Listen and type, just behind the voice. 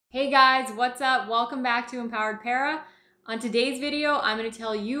Hey guys, what's up? Welcome back to Empowered Para. On today's video, I'm going to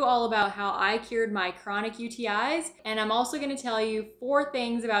tell you all about how I cured my chronic UTIs, and I'm also going to tell you 4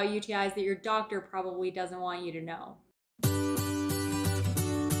 things about UTIs that your doctor probably doesn't want you to know.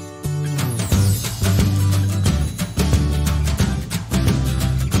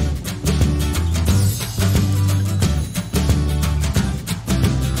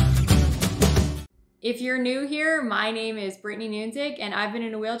 If you're new here, my name is Brittany Nunzig, and I've been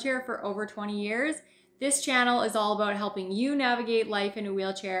in a wheelchair for over 20 years. This channel is all about helping you navigate life in a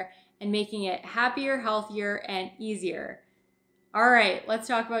wheelchair and making it happier, healthier, and easier. All right, let's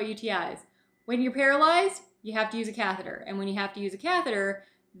talk about UTIs. When you're paralyzed, you have to use a catheter. And when you have to use a catheter,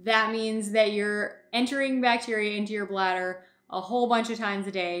 that means that you're entering bacteria into your bladder a whole bunch of times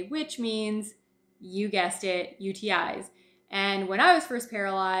a day, which means, you guessed it, UTIs. And when I was first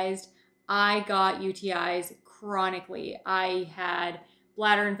paralyzed, I got UTIs chronically. I had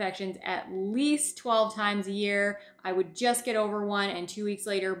bladder infections at least 12 times a year. I would just get over one, and 2 weeks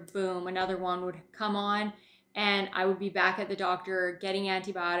later, boom, another one would come on, and I would be back at the doctor getting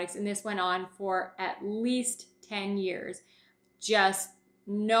antibiotics. And this went on for at least 10 years. Just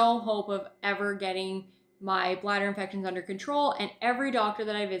no hope of ever getting my bladder infections under control. And every doctor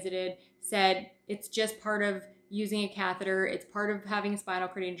that I visited said it's just part of using a catheter. It's part of having a spinal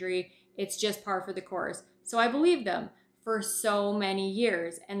cord injury. It's just par for the course. So I believed them for so many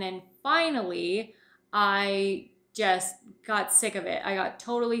years. And then finally, I just got sick of it. I got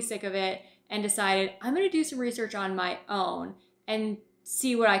totally sick of it and decided I'm going to do some research on my own and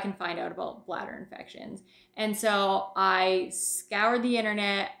see what I can find out about bladder infections. And so I scoured the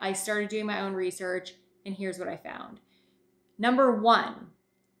internet. I started doing my own research, and here's what I found. Number 1,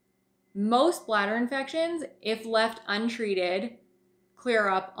 most bladder infections, if left untreated, clear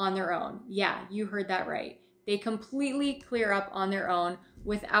up on their own. Yeah, you heard that right. They completely clear up on their own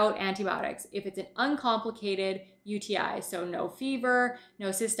without antibiotics. If it's an uncomplicated UTI, so no fever, no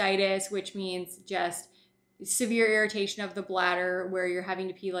cystitis, which means just severe irritation of the bladder where you're having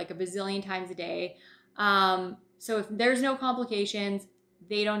to pee like a bazillion times a day. So if there's no complications,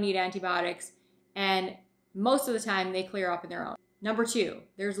 they don't need antibiotics, and most of the time they clear up on their own. Number 2,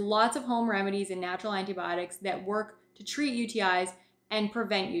 there's lots of home remedies and natural antibiotics that work to treat UTIs and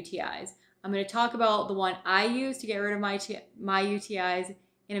prevent UTIs. I'm going to talk about the one I use to get rid of my UTIs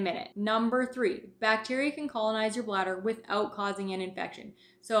in a minute. Number 3, bacteria can colonize your bladder without causing an infection.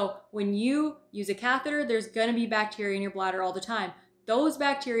 So when you use a catheter, there's going to be bacteria in your bladder all the time. Those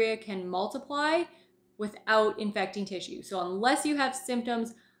bacteria can multiply without infecting tissue. So unless you have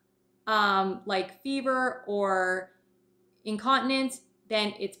symptoms like fever or incontinence,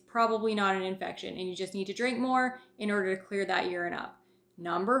 then it's probably not an infection, and you just need to drink more in order to clear that urine up.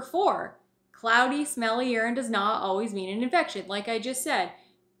 Number 4, cloudy, smelly urine does not always mean an infection. Like I just said,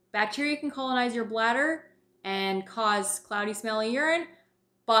 bacteria can colonize your bladder and cause cloudy, smelly urine,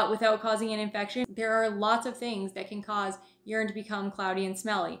 but without causing an infection. There are lots of things that can cause urine to become cloudy and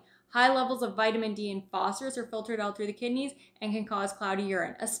smelly. High levels of vitamin D and phosphorus are filtered out through the kidneys and can cause cloudy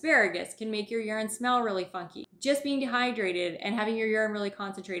urine. Asparagus can make your urine smell really funky. Just being dehydrated and having your urine really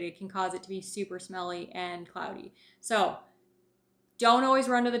concentrated can cause it to be super smelly and cloudy. So don't always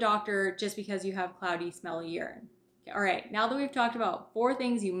run to the doctor just because you have cloudy, smelly urine. Okay, all right, now that we've talked about 4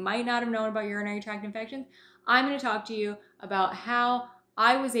 things you might not have known about urinary tract infections, I'm going to talk to you about how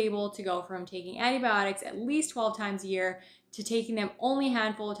I was able to go from taking antibiotics at least 12 times a year to taking them only a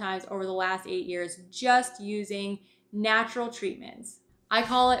handful of times over the last 8 years, just using natural treatments. I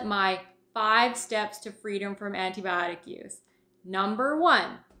call it my 5 steps to freedom from antibiotic use. Number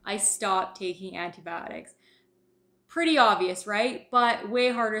 1, I stopped taking antibiotics. Pretty obvious, right? But way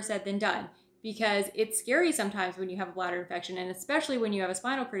harder said than done, because it's scary sometimes when you have a bladder infection, and especially when you have a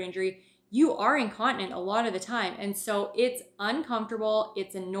spinal cord injury, you are incontinent a lot of the time. And so it's uncomfortable,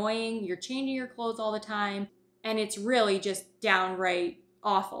 it's annoying, you're changing your clothes all the time, and it's really just downright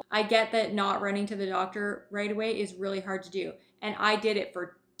awful. I get that not running to the doctor right away is really hard to do, and I did it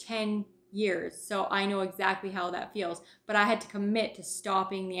for 10 years, so I know exactly how that feels. But I had to commit to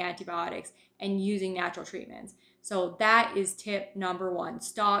stopping the antibiotics and using natural treatments. So that is tip number 1,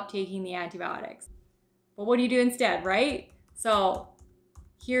 stop taking the antibiotics. But what do you do instead, right? So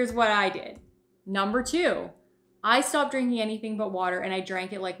here's what I did. Number 2, I stopped drinking anything but water, and I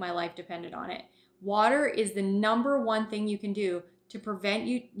drank it like my life depended on it. Water is the number 1 thing you can do to prevent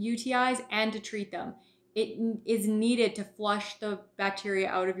UTIs and to treat them. It is needed to flush the bacteria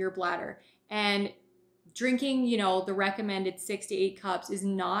out of your bladder. And drinking, the recommended 6 to 8 cups is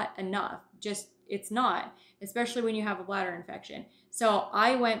not enough. It's not, especially when you have a bladder infection. So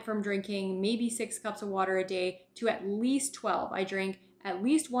I went from drinking maybe 6 cups of water a day to at least 12. I drink at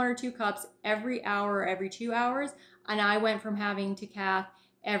least 1 or 2 cups every hour or every 2 hours. And I went from having to cath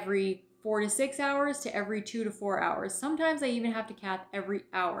every 4 to 6 hours to every 2 to 4 hours. Sometimes I even have to cath every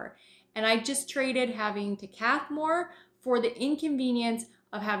hour. And I just traded having to cath more for the inconvenience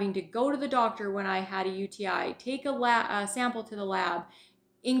of having to go to the doctor when I had a UTI, take a sample to the lab,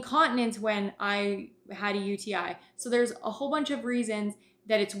 incontinence when I had a UTI. So there's a whole bunch of reasons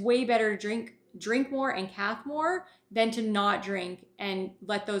that it's way better to drink more and cath more than to not drink and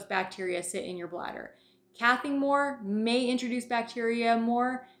let those bacteria sit in your bladder. Cathing more may introduce bacteria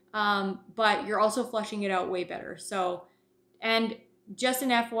more, but you're also flushing it out way better. So, and just an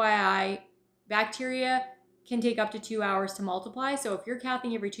FYI, bacteria can take up to 2 hours to multiply. So if you're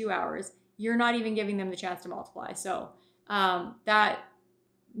cathing every 2 hours, you're not even giving them the chance to multiply. So that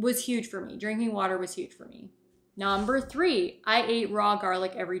was huge for me. Drinking water was huge for me. Number 3, I ate raw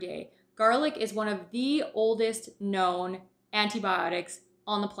garlic every day. Garlic is one of the oldest known antibiotics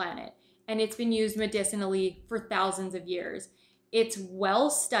on the planet, and it's been used medicinally for thousands of years. It's well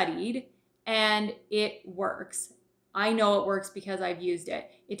studied and it works. I know it works because I've used it.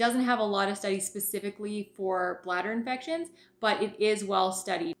 It doesn't have a lot of studies specifically for bladder infections, but it is well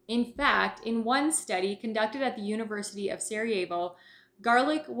studied. In fact, in one study conducted at the University of Sarajevo,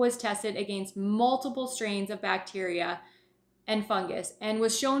 garlic was tested against multiple strains of bacteria and fungus and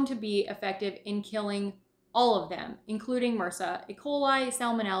was shown to be effective in killing all of them, including MRSA, E. coli,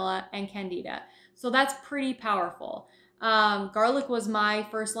 Salmonella, and Candida. So that's pretty powerful. Garlic was my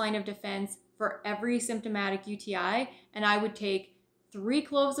first line of defense for every symptomatic UTI, and I would take 3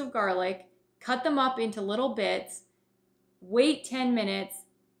 cloves of garlic, cut them up into little bits, wait 10 minutes,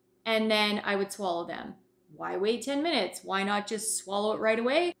 and then I would swallow them. Why wait 10 minutes? Why not just swallow it right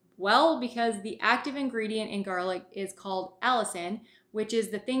away? Well, because the active ingredient in garlic is called allicin, which is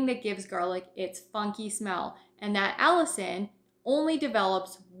the thing that gives garlic its funky smell. And that allicin only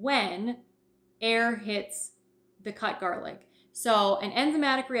develops when air hits the cut garlic. So an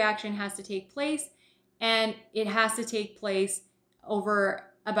enzymatic reaction has to take place, and it has to take place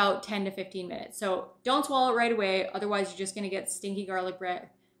over about 10 to 15 minutes. So don't swallow it right away, otherwise you're just gonna get stinky garlic breath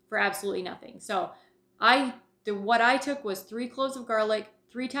for absolutely nothing. So what I took was 3 cloves of garlic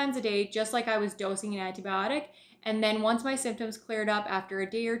 3 times a day, just like I was dosing an antibiotic. And then once my symptoms cleared up after a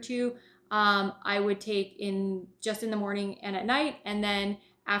day or 2, I would take just in the morning and at night. And then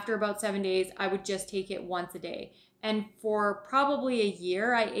after about 7 days, I would just take it once a day. And for probably a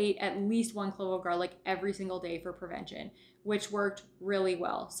year, I ate at least 1 clove of garlic every single day for prevention, which worked really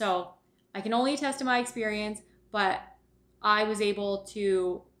well. So I can only attest to my experience, but I was able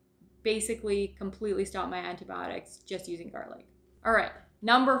to basically completely stop my antibiotics just using garlic. All right,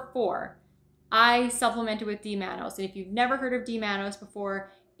 number 4, I supplemented with d-mannose. And if you've never heard of d-mannose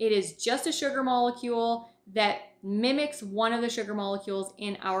before, it is just a sugar molecule that mimics one of the sugar molecules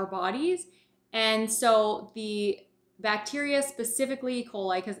in our bodies. And so the bacteria, specifically E.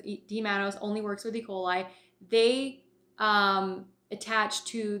 coli, because d-mannose only works with E. coli, they attach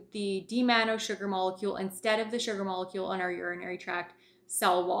to the d-mannose sugar molecule instead of the sugar molecule on our urinary tract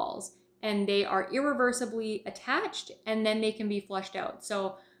cell walls. And they are irreversibly attached, and then they can be flushed out.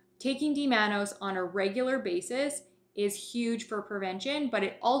 So taking d-mannose on a regular basis is huge for prevention, but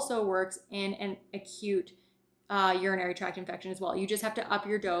it also works in an acute urinary tract infection as well. You just have to up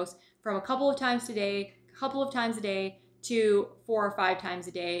your dose from a couple of times a day to 4 or 5 times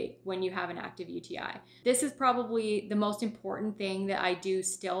a day when you have an active UTI. This is probably the most important thing that I do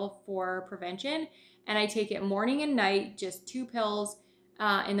still for prevention, and I take it morning and night, just 2 pills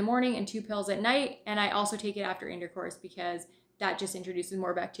in the morning and 2 pills at night, and I also take it after intercourse because that just introduces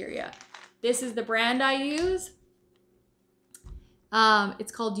more bacteria. This is the brand I use.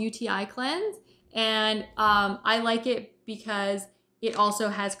 It's called UTI Cleanse, and I like it because it also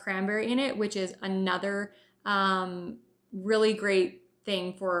has cranberry in it, which is another really great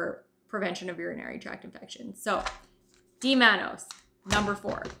thing for prevention of urinary tract infections. So d-mannose, number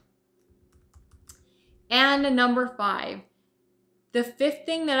 4. And number 5. The 5th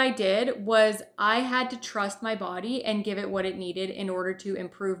thing that I did was I had to trust my body and give it what it needed in order to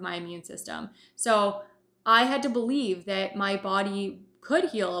improve my immune system. So I had to believe that my body could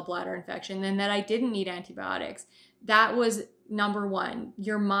heal a bladder infection and that I didn't need antibiotics. That was number 1.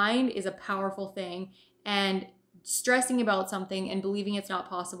 Your mind is a powerful thing, and stressing about something and believing it's not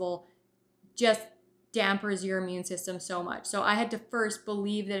possible just dampers your immune system so much. So I had to first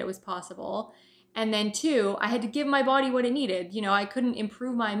believe that it was possible. And then 2, I had to give my body what it needed. You know, I couldn't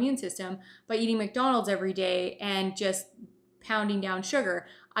improve my immune system by eating McDonald's every day and just pounding down sugar.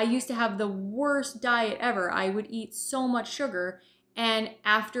 I used to have the worst diet ever. I would eat so much sugar. And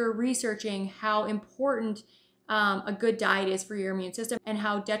after researching how important a good diet is for your immune system and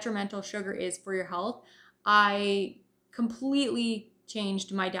how detrimental sugar is for your health, I completely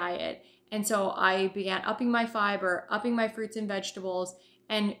changed my diet. And so I began upping my fiber, upping my fruits and vegetables,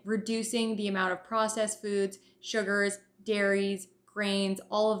 and reducing the amount of processed foods, sugars, dairies, grains,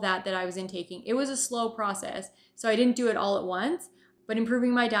 all of that I was intaking. It was a slow process, so I didn't do it all at once, but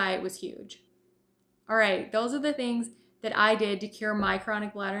improving my diet was huge. All right, those are the things that I did to cure my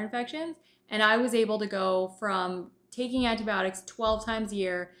chronic bladder infections, and I was able to go from taking antibiotics 12 times a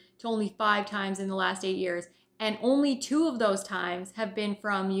year to only 5 times in the last 8 years, and only 2 of those times have been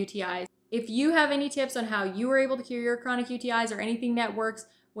from UTIs. If you have any tips on how you were able to cure your chronic UTIs or anything that works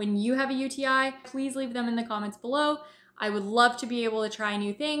when you have a UTI, please leave them in the comments below. I would love to be able to try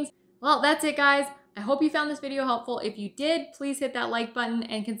new things. Well, that's it, guys. I hope you found this video helpful. If you did, please hit that like button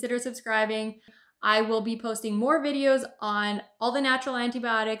and consider subscribing. I will be posting more videos on all the natural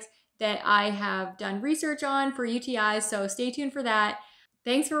antibiotics that I have done research on for UTIs, so stay tuned for that.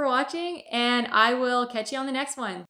 Thanks for watching, and I will catch you on the next one.